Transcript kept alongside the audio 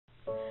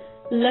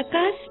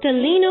Lakas,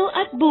 talino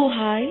at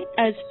buhay,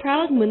 as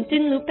proud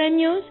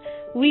Muntinlupeños,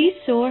 we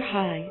soar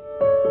high.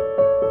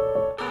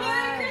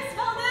 Maricres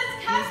V,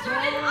 Castro,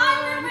 and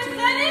I'm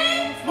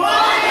representing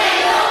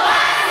Muntinlupa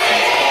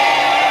City!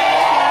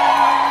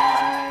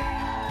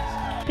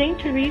 Saint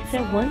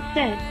Teresa once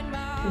said,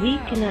 "We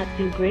cannot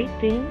do great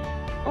things,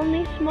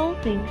 only small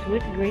things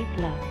with great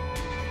love.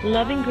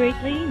 Loving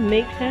greatly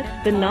makes us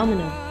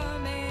phenomenal."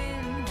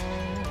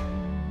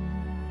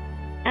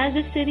 As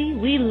a city,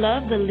 we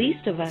love the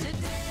least of us,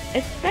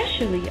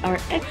 especially our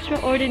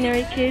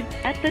extraordinary kids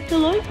at the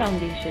Tuloy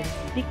Foundation,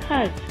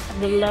 because of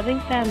the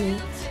loving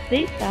family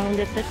they found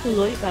at the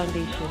Tuloy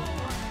Foundation,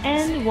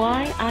 and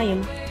why I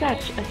am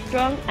such a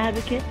strong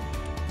advocate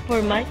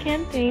for my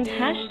campaign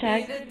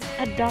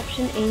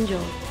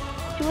 #AdoptionAngels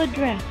to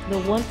address the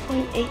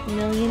 1.8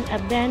 million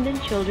abandoned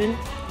children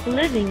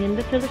living in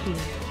the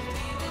Philippines.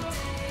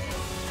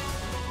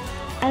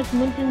 As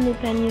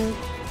Muntinlupeños,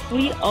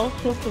 we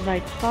also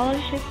provide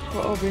scholarships for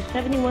over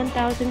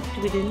 71,000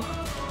 students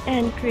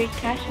and create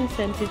cash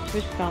incentives for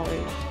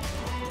scholars.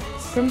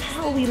 From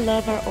how we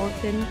love our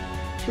orphans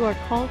to our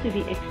call to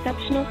be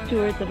exceptional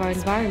stewards of our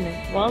environment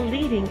while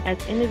leading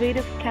as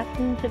innovative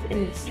captains of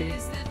industry,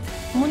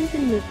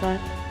 Muntinlupa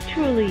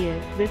truly is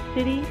the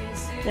city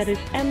that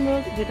is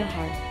emerald with a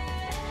heart.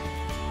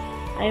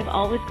 I have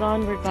always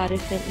gone where God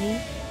has sent me,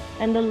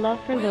 and the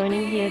love for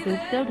learning He has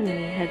instilled in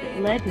me has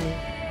led me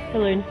to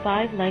learn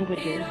 5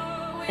 languages,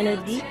 and a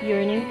deep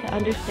yearning to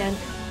understand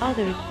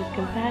others with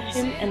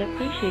compassion and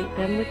appreciate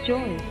them with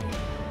joy.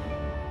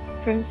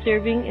 From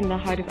serving in the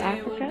heart of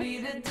Africa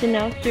to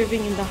now serving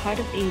in the heart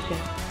of Asia,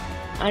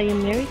 I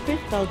am Maricres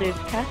V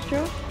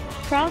Castro,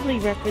 proudly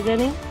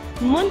representing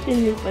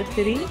Muntinlupa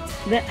City,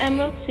 the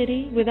Emerald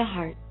City with a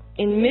Heart,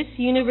 in Miss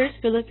Universe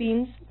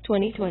Philippines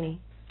 2020.